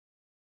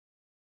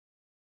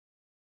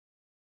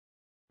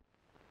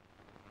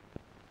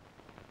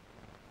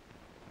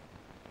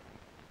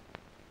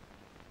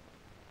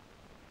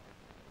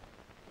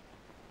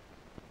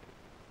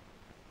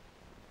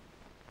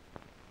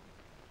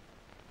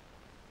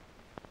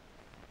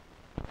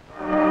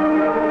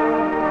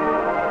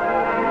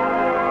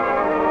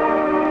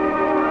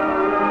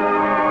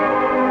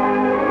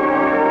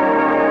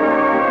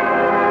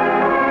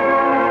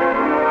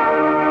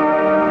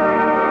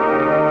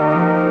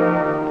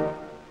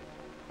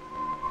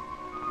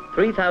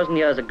3,000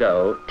 years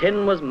ago,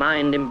 tin was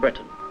mined in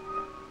Britain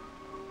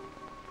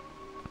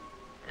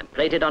and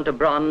plated onto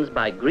bronze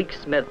by Greek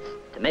smiths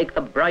to make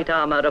the bright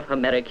armor of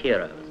Homeric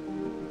heroes.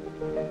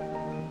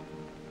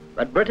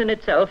 But Britain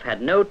itself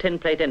had no tin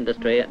plate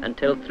industry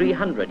until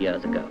 300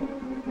 years ago,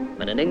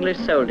 when an English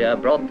soldier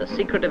brought the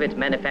secret of its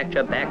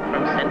manufacture back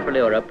from Central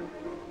Europe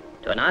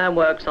to an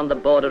ironworks on the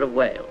border of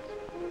Wales.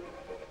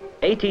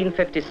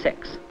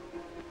 1856,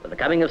 with the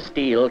coming of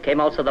steel came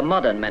also the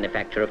modern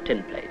manufacture of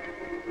tin plate.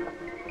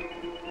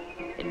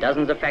 In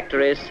dozens of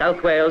factories,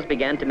 South Wales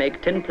began to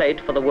make tin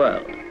plate for the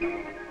world.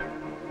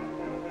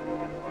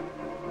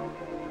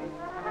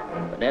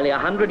 For nearly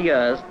 100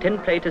 years, tin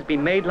plate has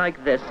been made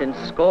like this in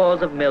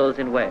scores of mills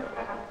in Wales.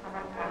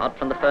 Hot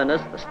from the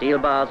furnace, the steel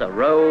bars are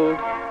rolled,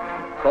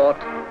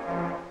 caught,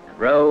 and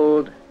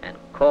rolled, and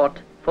caught,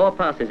 4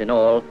 passes in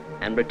all,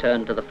 and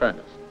returned to the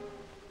furnace.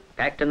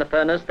 Packed in the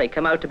furnace, they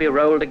come out to be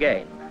rolled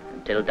again,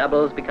 until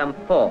doubles become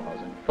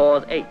 4s and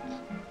 4s 8s,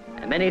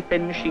 and many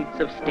thin sheets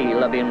of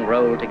steel are being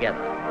rolled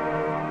together.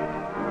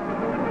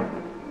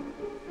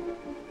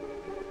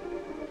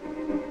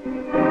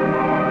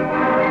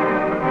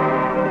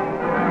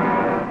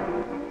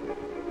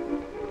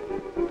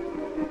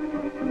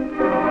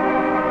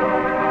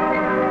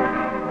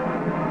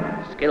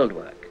 Skilled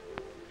work,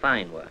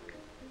 fine work,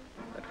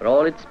 but for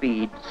all its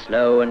speed,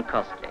 slow and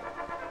costly.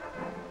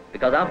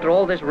 Because after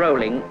all this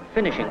rolling,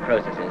 finishing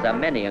processes are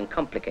many and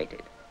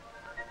complicated.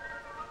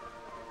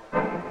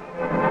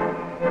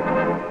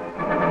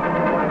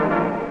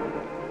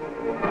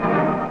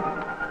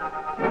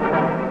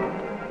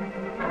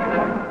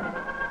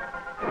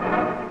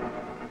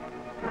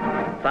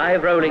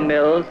 Five rolling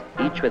mills,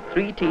 each with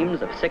 3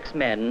 teams of 6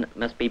 men,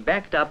 must be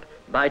backed up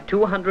by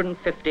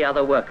 250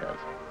 other workers,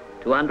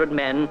 200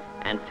 men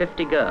and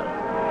 50 girls,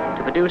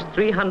 to produce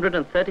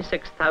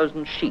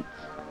 336,000 sheets,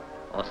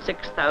 or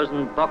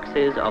 6,000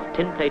 boxes of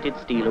tin-plated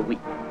steel a week.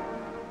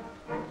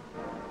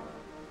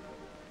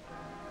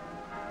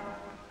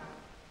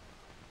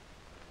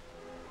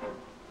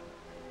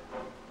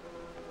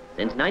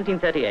 Since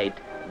 1938,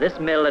 this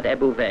mill at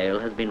Ebbw Vale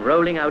has been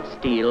rolling out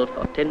steel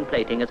for tin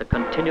plating as a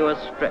continuous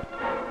strip.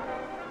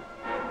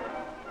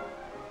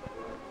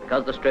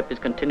 Because the strip is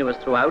continuous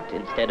throughout,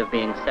 instead of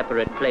being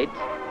separate plates,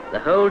 the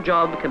whole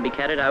job can be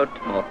carried out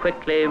more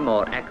quickly,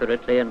 more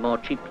accurately, and more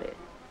cheaply,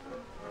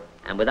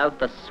 and without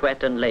the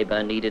sweat and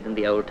labor needed in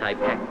the old-type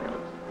pack mills.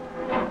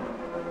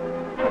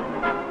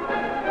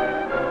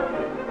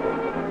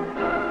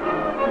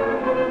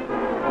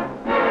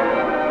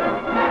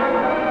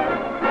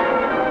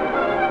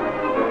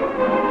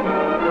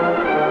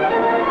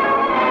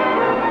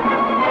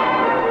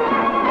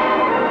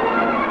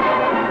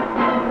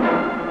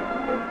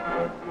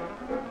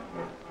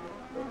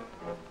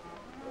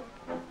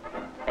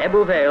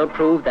 Ebbw Vale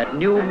proved that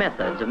new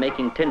methods of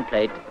making tin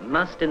plate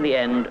must in the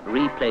end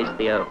replace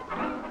the old.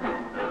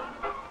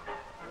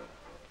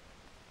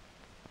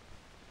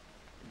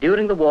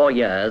 During the war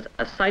years,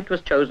 a site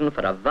was chosen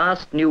for a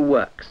vast new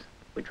works,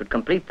 which would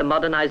complete the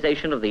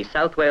modernization of the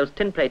South Wales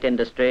tin plate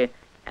industry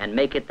and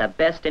make it the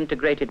best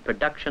integrated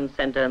production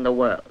centre in the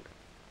world.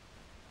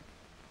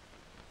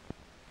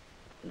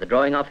 In the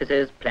drawing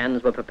offices,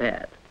 plans were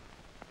prepared.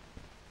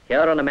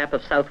 Here on a map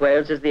of South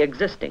Wales is the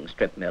existing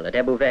strip mill at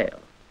Ebbw Vale.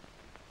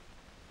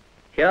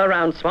 Here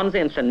around Swansea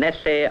and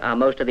Llanelli are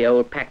most of the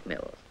old pack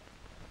mills.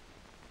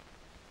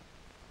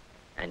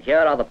 And here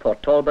are the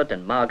Port Talbot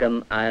and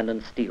Margam iron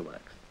and steel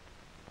works.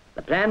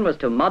 The plan was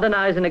to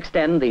modernize and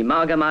extend the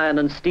Margam iron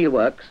and steel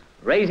works,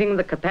 raising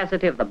the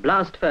capacity of the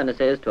blast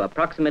furnaces to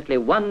approximately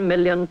 1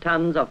 million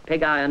tons of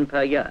pig iron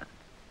per year.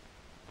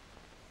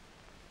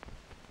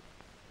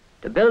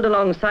 To build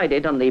alongside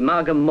it on the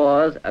Margam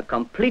moors a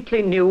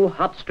completely new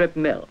hot strip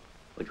mill,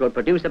 which will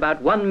produce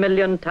about 1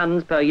 million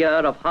tons per year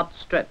of hot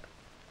strip.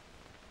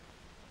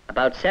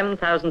 About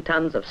 7,000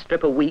 tons of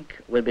strip a week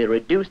will be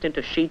reduced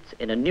into sheets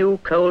in a new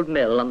cold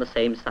mill on the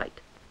same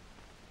site.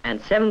 And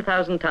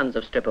 7,000 tons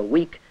of strip a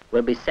week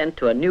will be sent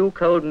to a new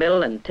cold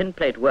mill and tin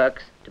plate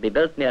works to be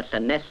built near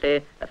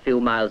Llanelli, a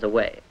few miles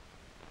away.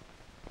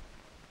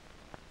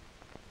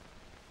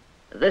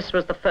 This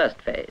was the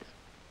first phase.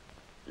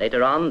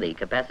 Later on, the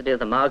capacity of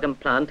the Margam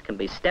plant can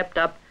be stepped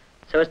up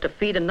so as to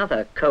feed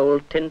another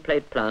cold tin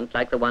plate plant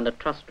like the one at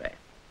Trostray.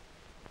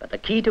 But the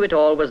key to it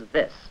all was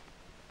this,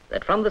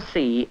 that from the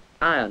sea,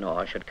 iron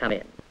ore should come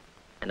in,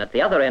 and at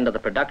the other end of the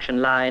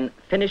production line,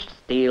 finished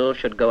steel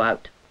should go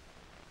out.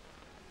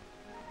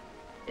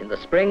 In the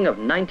spring of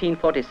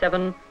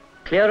 1947,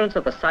 clearance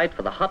of the site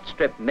for the hot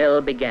strip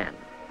mill began.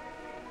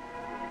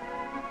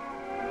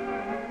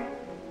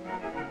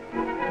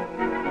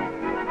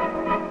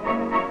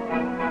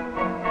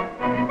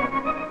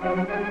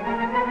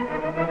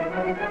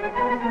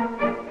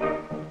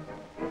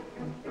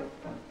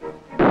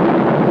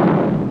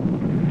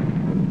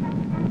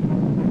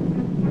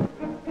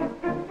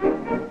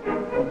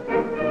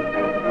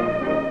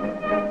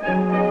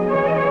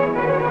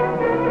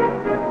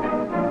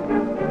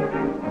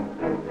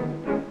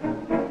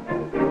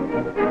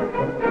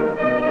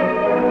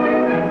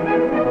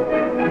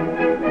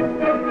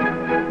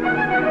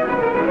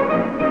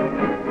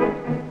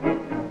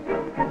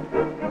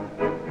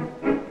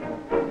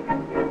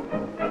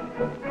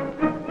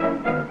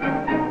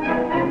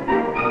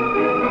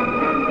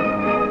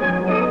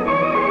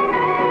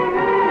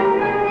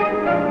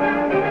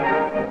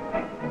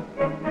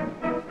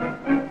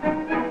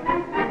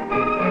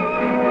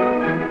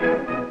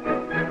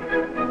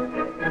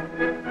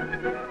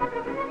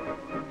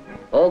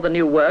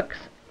 new works,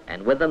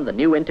 and with them the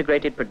new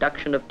integrated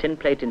production of tin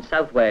plate in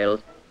South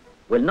Wales,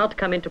 will not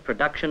come into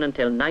production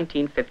until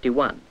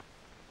 1951.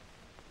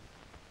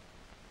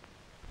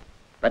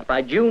 But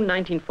by June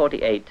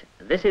 1948,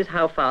 this is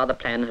how far the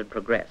plan had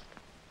progressed.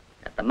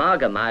 At the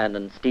Margam iron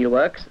and steel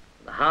works,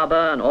 the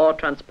harbour and ore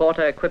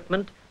transporter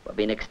equipment were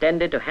being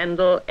extended to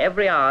handle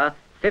every hour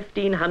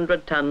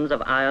 1,500 tons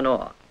of iron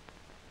ore.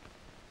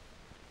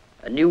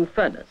 A new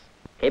furnace,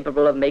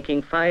 capable of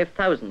making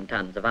 5,000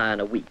 tons of iron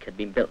a week, had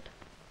been built.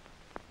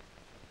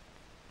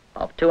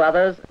 Of two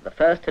others, the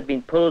first had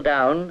been pulled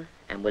down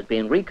and was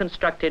being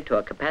reconstructed to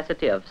a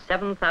capacity of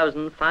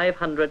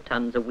 7,500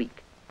 tons a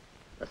week.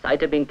 The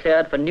site had been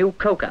cleared for new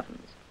coke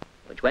ovens,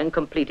 which when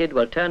completed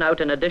will turn out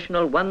an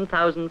additional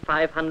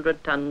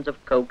 1,500 tons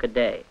of coke a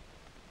day.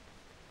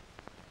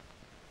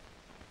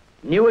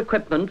 New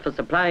equipment for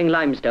supplying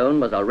limestone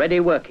was already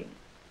working.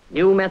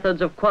 New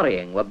methods of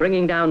quarrying were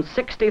bringing down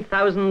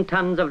 60,000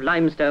 tons of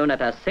limestone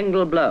at a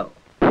single blow.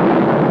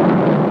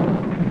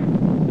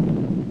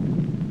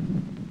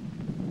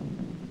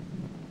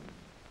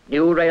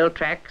 New rail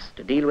tracks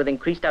to deal with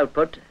increased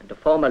output and to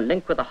form a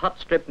link with the hot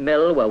strip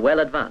mill were well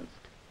advanced.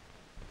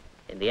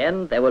 In the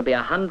end, there will be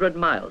 100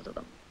 miles of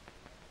them.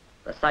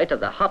 The site of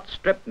the hot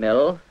strip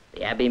mill,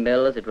 the Abbey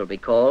Mill as it will be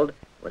called,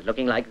 was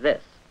looking like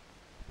this.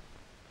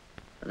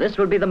 This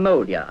will be the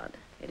mould yard.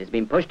 It has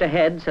been pushed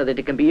ahead so that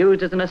it can be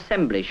used as an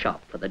assembly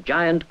shop for the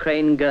giant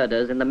crane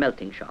girders in the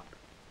melting shop.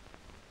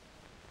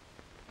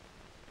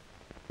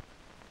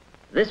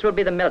 This will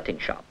be the melting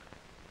shop,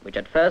 which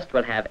at first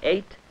will have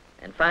 8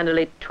 and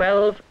finally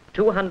 12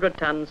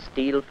 200-ton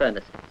steel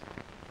furnaces.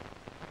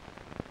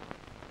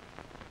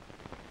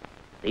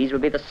 These will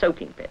be the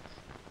soaking pits,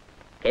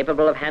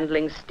 capable of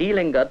handling steel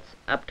ingots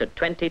up to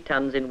 20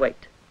 tons in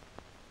weight.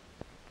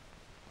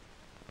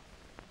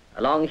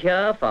 Along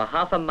here, for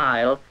half a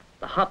mile,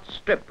 the hot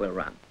strip will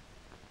run.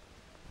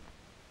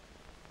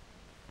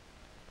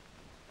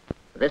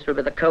 This will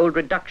be the cold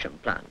reduction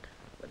plant,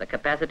 with a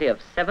capacity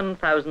of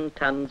 7,000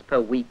 tons per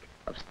week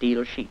of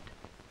steel sheet.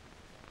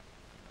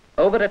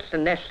 Over at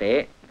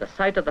Llanelli, the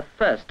site of the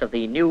first of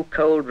the new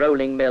cold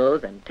rolling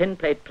mills and tin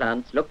plate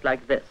plants looked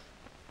like this.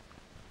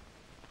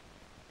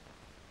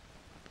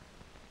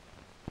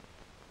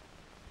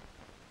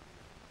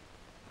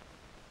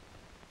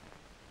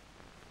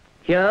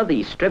 Here,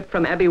 the strip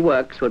from Abbey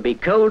Works will be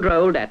cold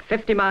rolled at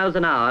 50 miles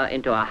an hour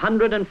into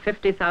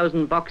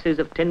 150,000 boxes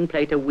of tin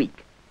plate a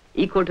week,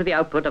 equal to the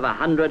output of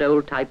 100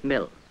 old-type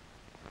mills.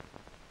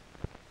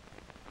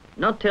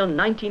 Not till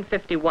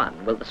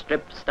 1951 will the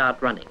strip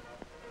start running.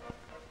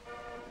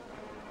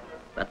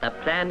 But the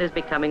plan is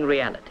becoming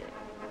reality.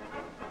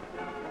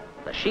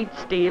 The sheet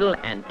steel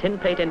and tin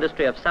plate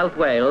industry of South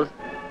Wales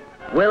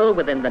will,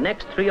 within the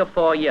next 3 or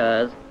 4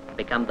 years,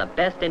 become the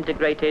best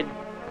integrated,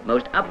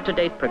 most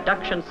up-to-date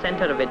production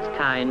centre of its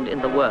kind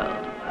in the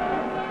world.